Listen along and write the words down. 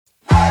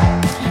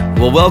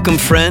Well, welcome,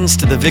 friends,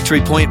 to the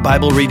Victory Point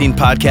Bible Reading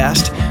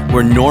Podcast,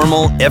 where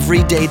normal,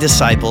 everyday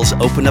disciples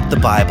open up the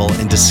Bible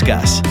and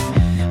discuss.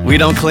 We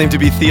don't claim to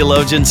be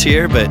theologians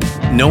here, but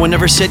no one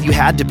ever said you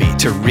had to be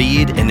to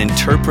read and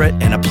interpret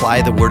and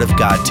apply the Word of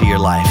God to your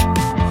life.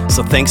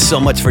 So thanks so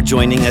much for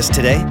joining us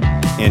today,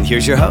 and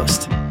here's your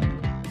host.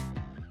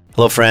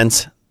 Hello,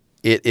 friends.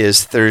 It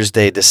is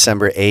Thursday,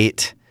 December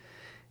 8th,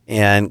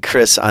 and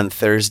Chris, on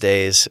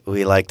Thursdays,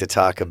 we like to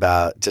talk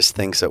about just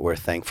things that we're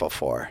thankful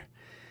for.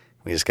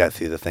 We just got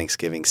through the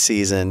Thanksgiving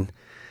season.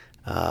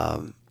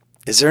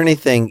 Is there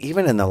anything,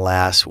 even in the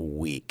last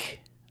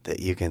week, that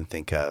you can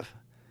think of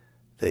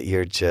that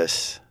you're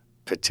just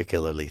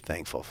particularly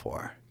thankful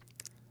for?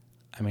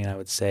 I mean, I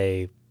would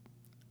say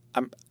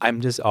I'm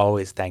just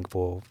always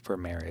thankful for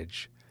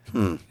marriage.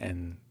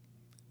 And,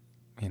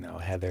 you know,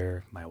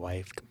 Heather, my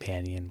wife,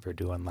 companion for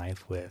doing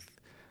life with,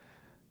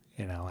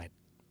 you know, I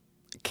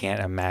can't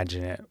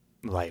imagine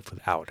life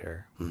without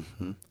her.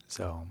 Mm-hmm.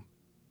 So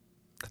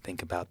I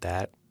think about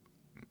that.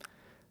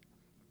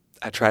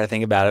 I try to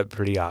think about it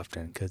pretty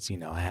often because, you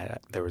know,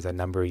 there was a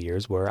number of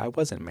years where I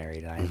wasn't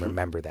married, and I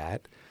remember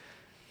that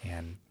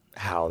and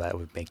how that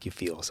would make you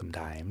feel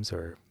sometimes,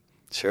 or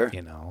sure,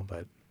 you know.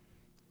 But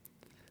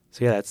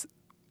so yeah, that's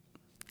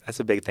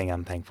a big thing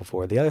I'm thankful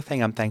for. The other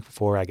thing I'm thankful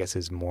for, I guess,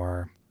 is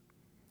more.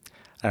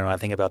 I don't know. I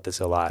think about this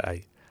a lot.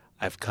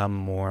 I've come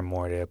more and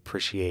more to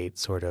appreciate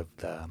sort of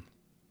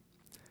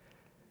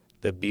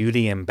the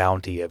beauty and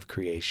bounty of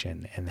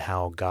creation and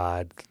how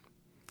God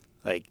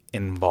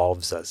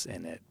involves us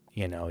in it.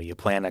 You know, you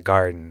plant a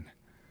garden,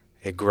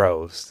 it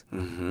grows,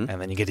 and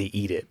then you get to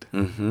eat it.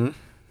 Mm-hmm.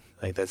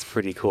 That's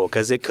pretty cool,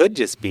 because it could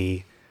just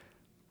be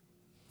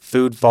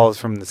food falls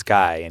from the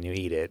sky and you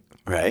eat it.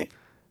 Right.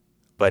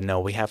 But no,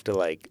 we have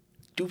to,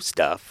 do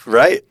stuff.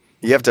 Right.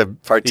 You have to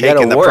partake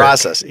in the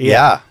process.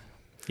 Yeah.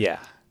 Yeah.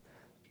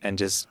 And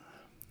just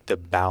the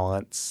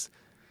balance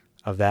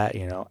of that,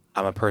 you know.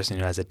 I'm a person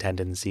who has a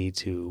tendency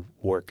to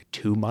work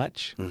too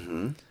much.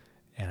 Mm-hmm.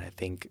 And I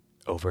think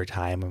over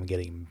time I'm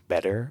getting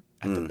better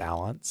at the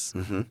balance.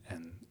 Mm-hmm.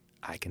 And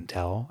I can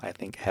tell. I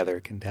think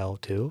Heather can tell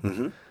too.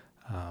 Mm-hmm.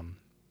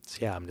 So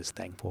yeah, I'm just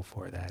thankful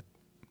for that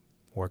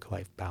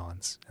work-life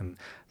balance. And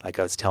like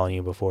I was telling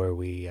you before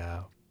we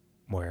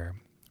were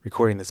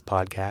recording this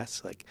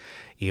podcast,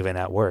 even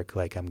at work,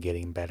 I'm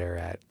getting better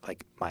at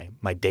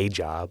my day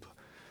job,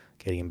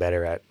 getting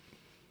better at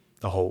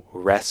the whole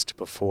rest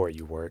before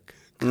you work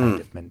kind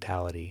of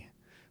mentality.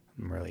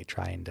 I'm really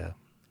trying to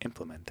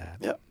implement that.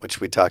 Yeah, which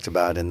we talked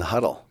about in the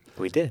huddle.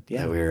 We did,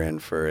 yeah. That we were in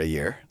for a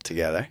year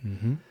together.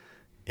 Mm-hmm.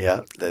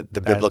 Yeah, the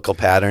biblical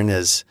pattern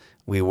is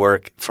we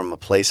work from a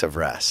place of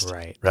rest,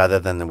 right? Rather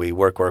than we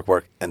work,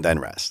 and then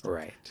rest.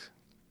 Right.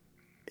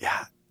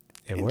 Yeah.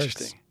 It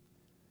interesting. Works.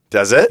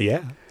 Does it?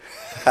 Yeah.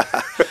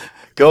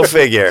 Go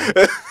figure.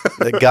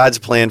 That God's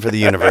plan for the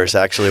universe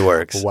actually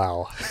works.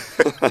 Wow.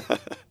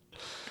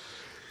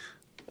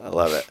 I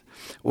love it.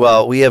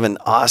 Well, we have an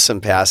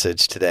awesome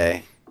passage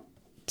today.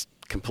 It's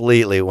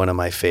completely one of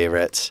my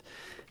favorites.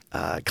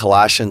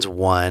 Colossians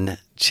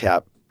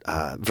chapter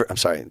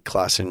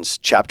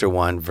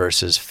 1,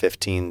 verses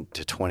 15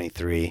 to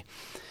 23.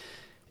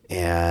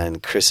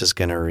 And Chris is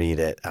going to read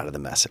it out of the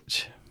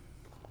Message.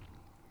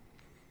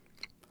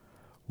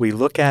 We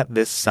look at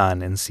this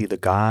sun and see the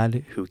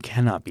God who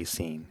cannot be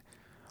seen.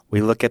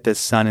 We look at this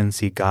sun and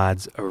see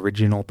God's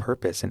original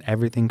purpose in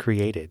everything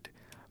created.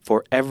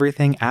 For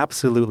everything,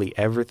 absolutely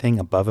everything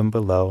above and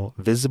below,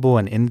 visible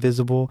and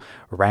invisible,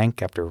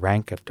 rank after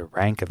rank after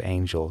rank of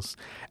angels,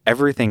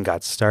 everything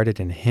got started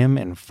in Him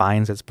and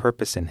finds its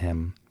purpose in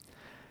Him.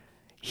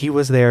 He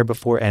was there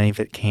before any of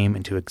it came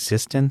into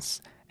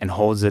existence and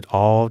holds it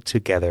all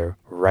together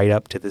right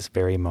up to this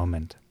very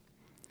moment.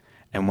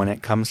 And when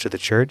it comes to the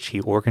church,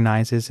 He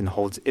organizes and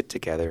holds it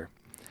together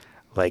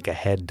like a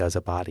head does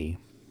a body.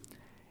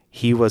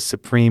 He was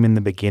supreme in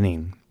the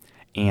beginning,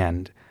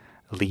 and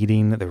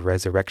leading the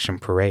resurrection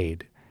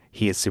parade,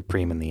 He is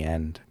supreme in the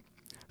end.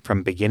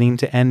 From beginning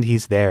to end,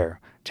 He's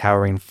there,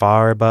 towering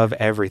far above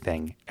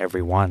everything,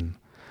 everyone.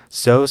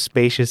 So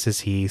spacious is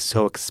He,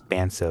 so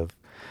expansive,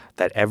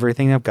 that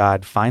everything of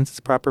God finds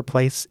its proper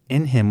place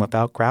in Him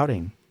without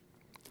crowding.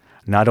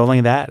 Not only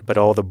that, but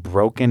all the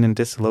broken and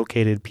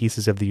dislocated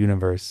pieces of the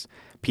universe,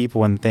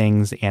 people and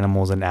things,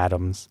 animals and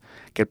atoms,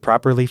 get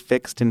properly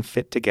fixed and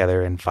fit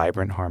together in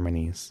vibrant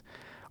harmonies,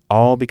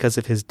 all because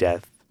of His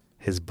death,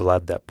 His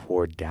blood that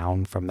poured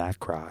down from that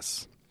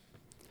cross.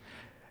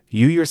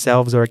 You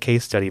yourselves are a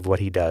case study of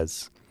what He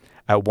does.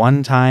 At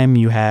one time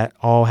you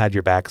all had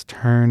your backs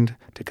turned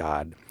to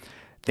God,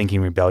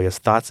 thinking rebellious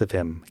thoughts of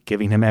Him,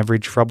 giving Him every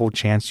troubled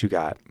chance you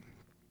got.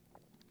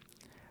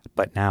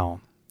 But now,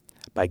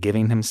 by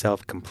giving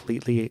Himself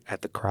completely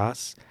at the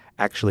cross,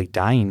 actually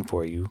dying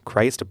for you,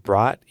 Christ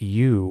brought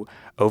you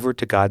over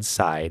to God's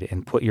side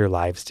and put your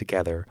lives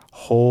together,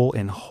 whole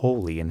and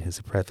holy in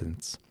His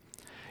presence.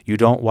 You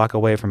don't walk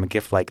away from a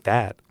gift like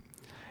that.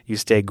 You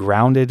stay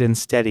grounded and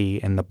steady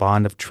in the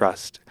bond of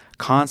trust,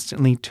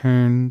 constantly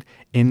turned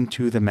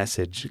into the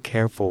message,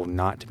 careful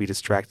not to be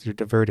distracted or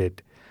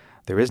diverted.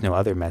 There is no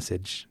other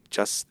message,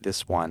 just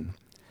this one.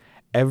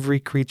 Every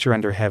creature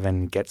under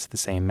heaven gets the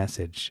same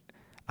message.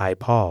 I,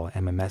 Paul,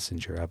 am a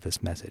messenger of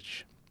this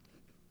message.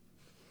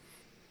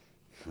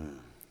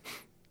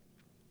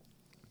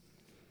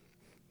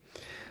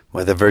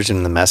 Well, the version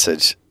of the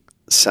message,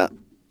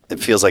 it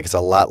feels like it's a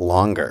lot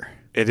longer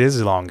It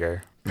is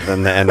longer.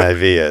 than the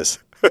NIV is.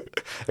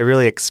 It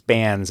really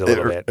expands a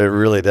little bit. It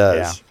really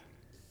does. Yeah.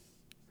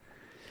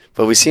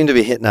 But we seem to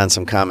be hitting on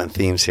some common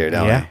themes here,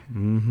 don't Yeah.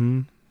 we?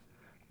 Mm-hmm.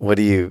 What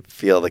do you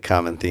feel the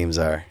common themes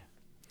are?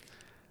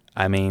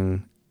 I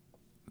mean,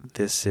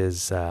 this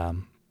is the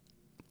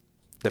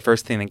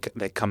first thing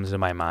that comes to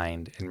my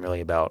mind, and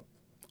really about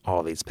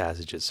all these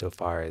passages so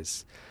far,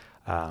 is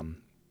how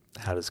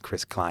does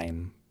Chris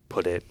Klein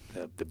put it?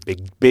 The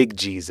big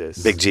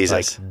Jesus. Big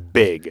Jesus. Like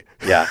big.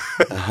 Yeah.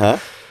 Uh-huh.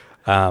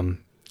 And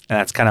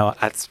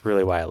that's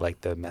really why I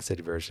like the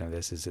message version of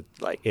this. Is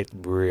it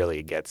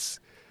really gets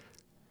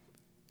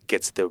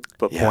the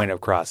point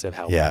across of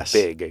how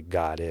big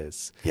God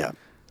is. Yeah.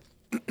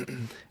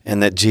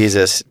 And that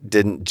Jesus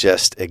didn't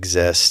just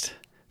exist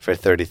for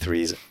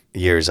 33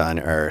 years on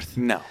earth.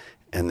 No.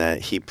 And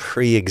that he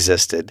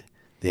pre-existed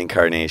the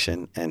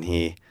incarnation, and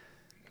he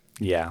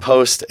Yeah.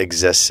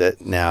 post-exists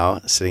it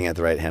now, sitting at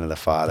the right hand of the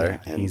Father.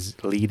 Yeah, And he's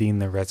leading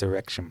the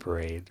resurrection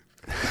parade.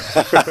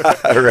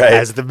 right.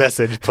 As the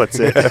message puts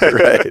it.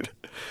 Right.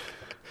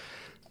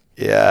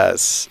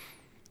 Yes.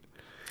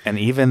 And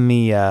even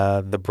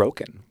the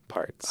broken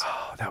parts.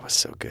 Oh, that was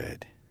so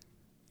good.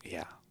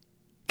 Yeah.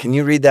 Can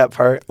you read that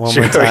part one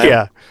Sure, more time?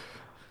 yeah.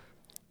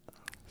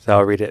 So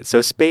I'll read it.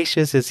 So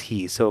spacious is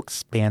he, so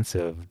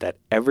expansive, that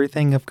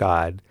everything of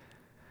God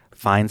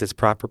finds its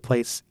proper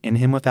place in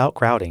him without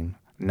crowding.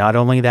 Not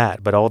only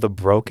that, but all the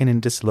broken and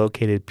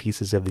dislocated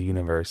pieces of the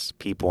universe,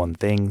 people and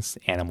things,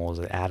 animals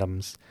and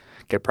atoms,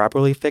 get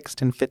properly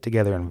fixed and fit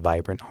together in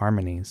vibrant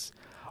harmonies.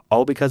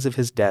 All because of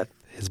his death,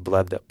 his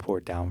blood that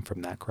poured down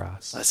from that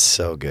cross. That's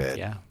so good.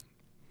 Yeah.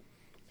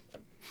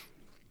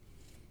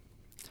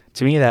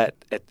 To me, the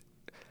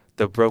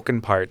broken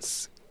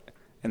parts,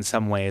 in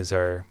some ways,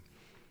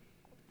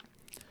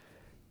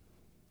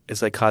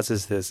 it's like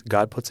causes this.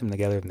 God puts them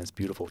together in this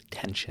beautiful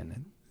tension.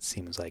 It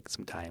seems like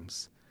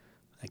sometimes,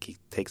 like he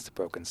takes the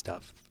broken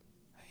stuff,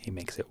 he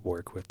makes it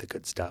work with the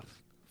good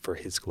stuff for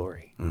his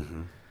glory.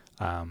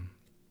 Mm-hmm.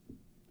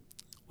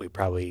 We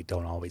probably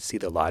don't always see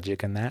the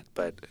logic in that,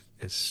 but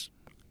it's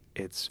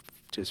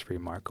just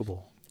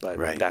remarkable. But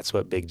Right. that's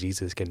what big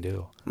Jesus can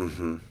do.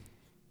 Mm-hmm.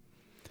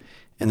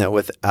 And that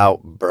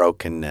without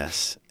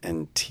brokenness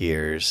and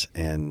tears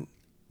and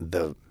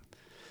the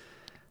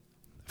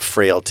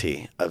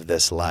frailty of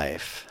this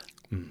life,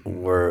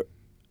 Mm-hmm.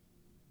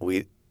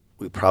 we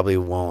probably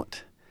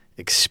won't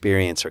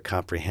experience or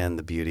comprehend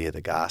the beauty of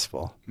the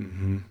gospel,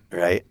 Mm-hmm.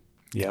 right?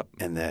 Yep.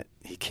 And that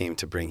he came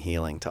to bring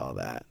healing to all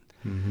that.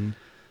 Mm-hmm.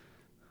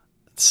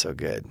 It's so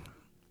good.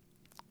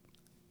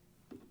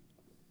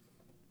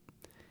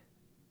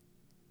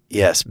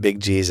 Yes, big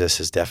Jesus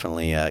is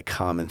definitely a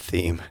common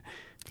theme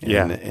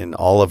in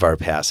all of our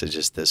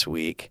passages this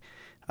week.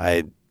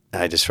 I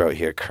just wrote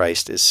here,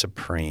 Christ is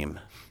supreme.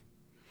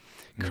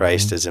 Mm-hmm.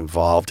 Christ is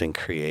involved in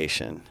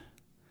creation.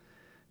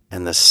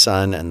 And the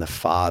Son and the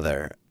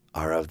Father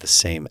are of the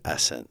same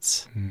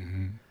essence.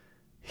 Mm-hmm.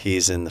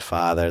 He's in the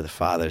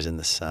Father's in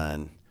the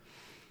Son.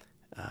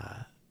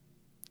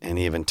 And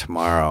even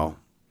tomorrow's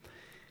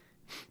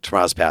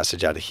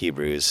passage out of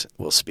Hebrews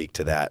will speak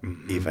to that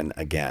even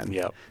again.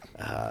 Yep.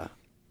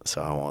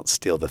 So I won't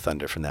steal the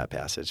thunder from that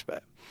passage,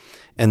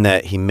 and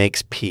that he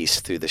makes peace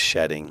through the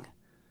shedding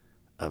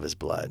of his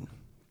blood.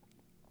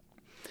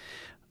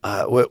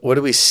 What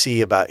do we see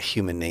about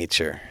human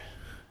nature?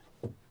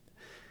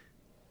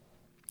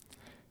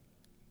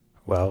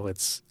 Well,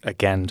 it's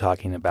again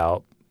talking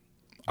about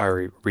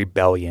our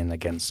rebellion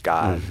against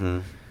God, Mm-hmm.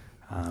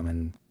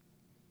 and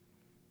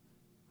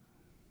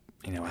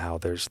how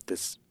there's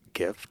this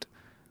gift,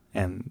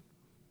 and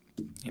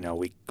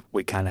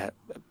we kind of,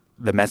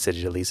 the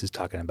message at least is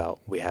talking about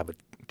we have a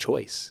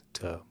choice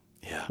to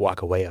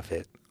walk away of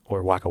it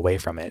or walk away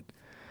from it.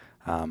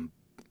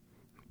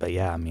 But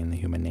yeah, I mean, the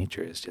human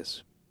nature is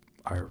just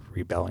our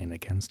rebellion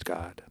against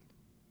God.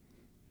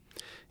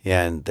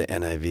 Yeah, and the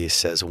NIV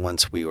says,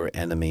 once we were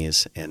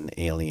enemies and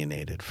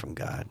alienated from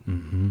God.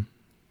 Mm-hmm.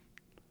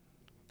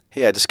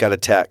 Hey, I just got a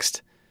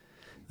text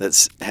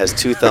that has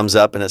 2 thumbs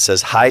up, and it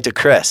says, hi to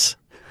Chris.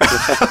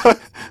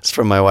 It's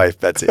from my wife,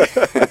 Betsy.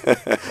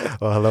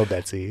 Well, hello,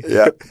 Betsy.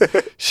 Yeah.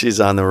 She's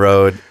on the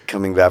road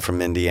coming back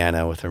from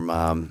Indiana with her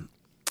mom.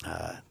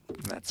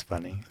 That's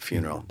funny.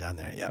 Funeral down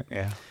there, yeah.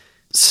 Yeah.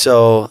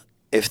 So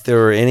if there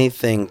were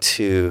anything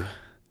to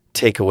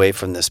take away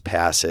from this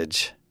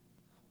passage,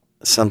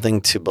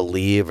 something to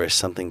believe or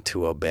something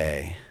to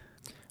obey.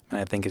 And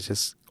I think it's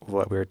just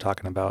what we were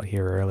talking about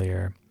here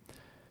earlier.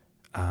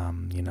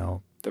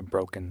 The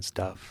broken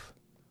stuff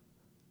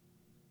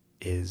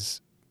it's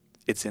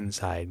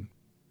inside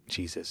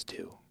Jesus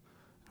too.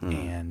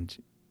 And,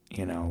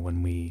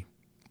 when we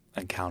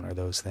encounter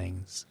those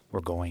things,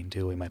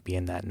 we might be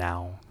in that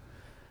now.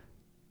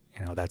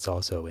 That's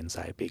also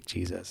inside big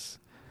Jesus.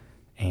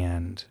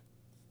 and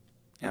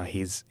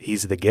he's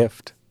the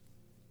gift.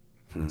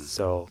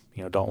 So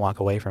don't walk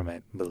away from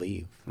it.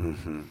 Believe.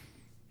 Mm-hmm.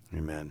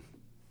 Amen.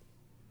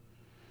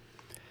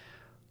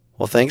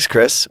 Well, thanks,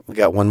 Chris. We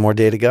got one more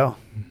day to go.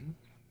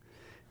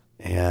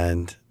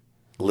 And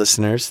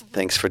listeners,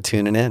 thanks for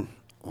tuning in.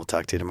 We'll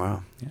talk to you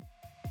tomorrow. Yeah.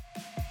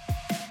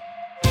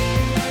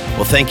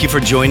 Well, thank you for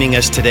joining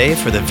us today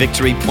for the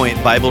Victory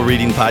Point Bible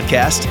Reading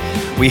Podcast.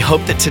 We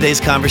hope that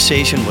today's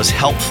conversation was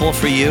helpful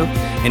for you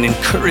and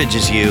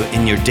encourages you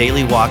in your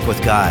daily walk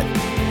with God.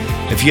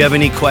 If you have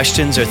any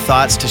questions or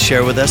thoughts to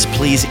share with us,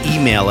 please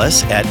email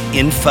us at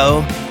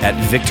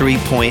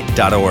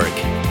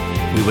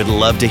info@victorypoint.org. We would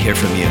love to hear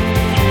from you.